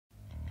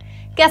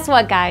Guess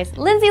what, guys?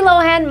 Lindsay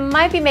Lohan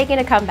might be making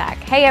a comeback.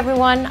 Hey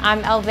everyone,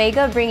 I'm El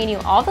Vega bringing you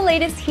all the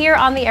latest here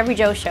on the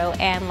EveryJoe Show.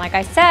 And like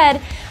I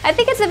said, I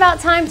think it's about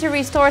time to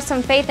restore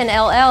some faith in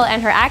LL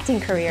and her acting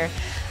career.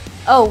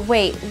 Oh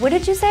wait, what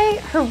did you say?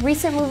 Her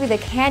recent movie, The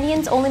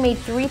Canyons, only made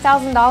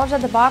 $3,000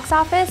 at the box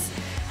office?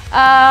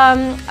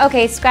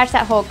 Okay, scratch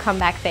that whole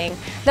comeback thing.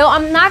 Though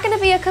I'm not gonna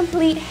be a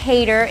complete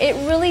hater, it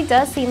really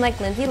does seem like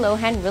Lindsay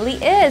Lohan really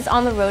is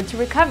on the road to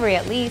recovery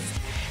at least.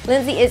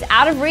 Lindsay is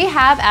out of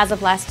rehab as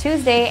of last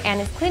Tuesday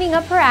and is cleaning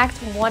up her act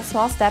one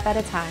small step at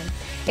a time.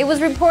 It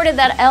was reported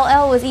that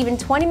LL was even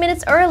 20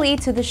 minutes early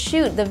to the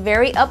shoot, the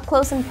very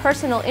up-close and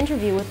personal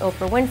interview with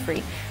Oprah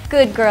Winfrey.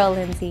 Good girl,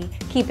 Lindsay.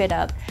 Keep it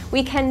up.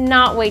 We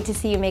cannot wait to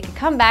see you make a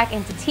comeback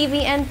into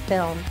TV and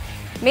film.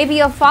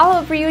 Maybe a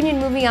follow-up reunion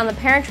movie on the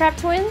Parent Trap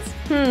twins?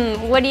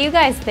 What do you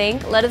guys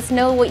think? Let us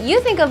know what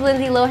you think of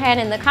Lindsay Lohan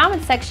in the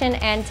comments section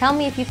and tell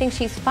me if you think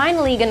she's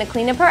finally gonna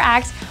clean up her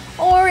act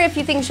or if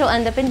you think she'll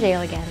end up in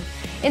jail again.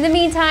 In the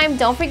meantime,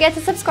 don't forget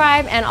to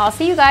subscribe and I'll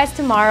see you guys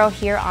tomorrow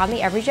here on the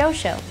EveryJoe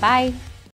Show. Bye!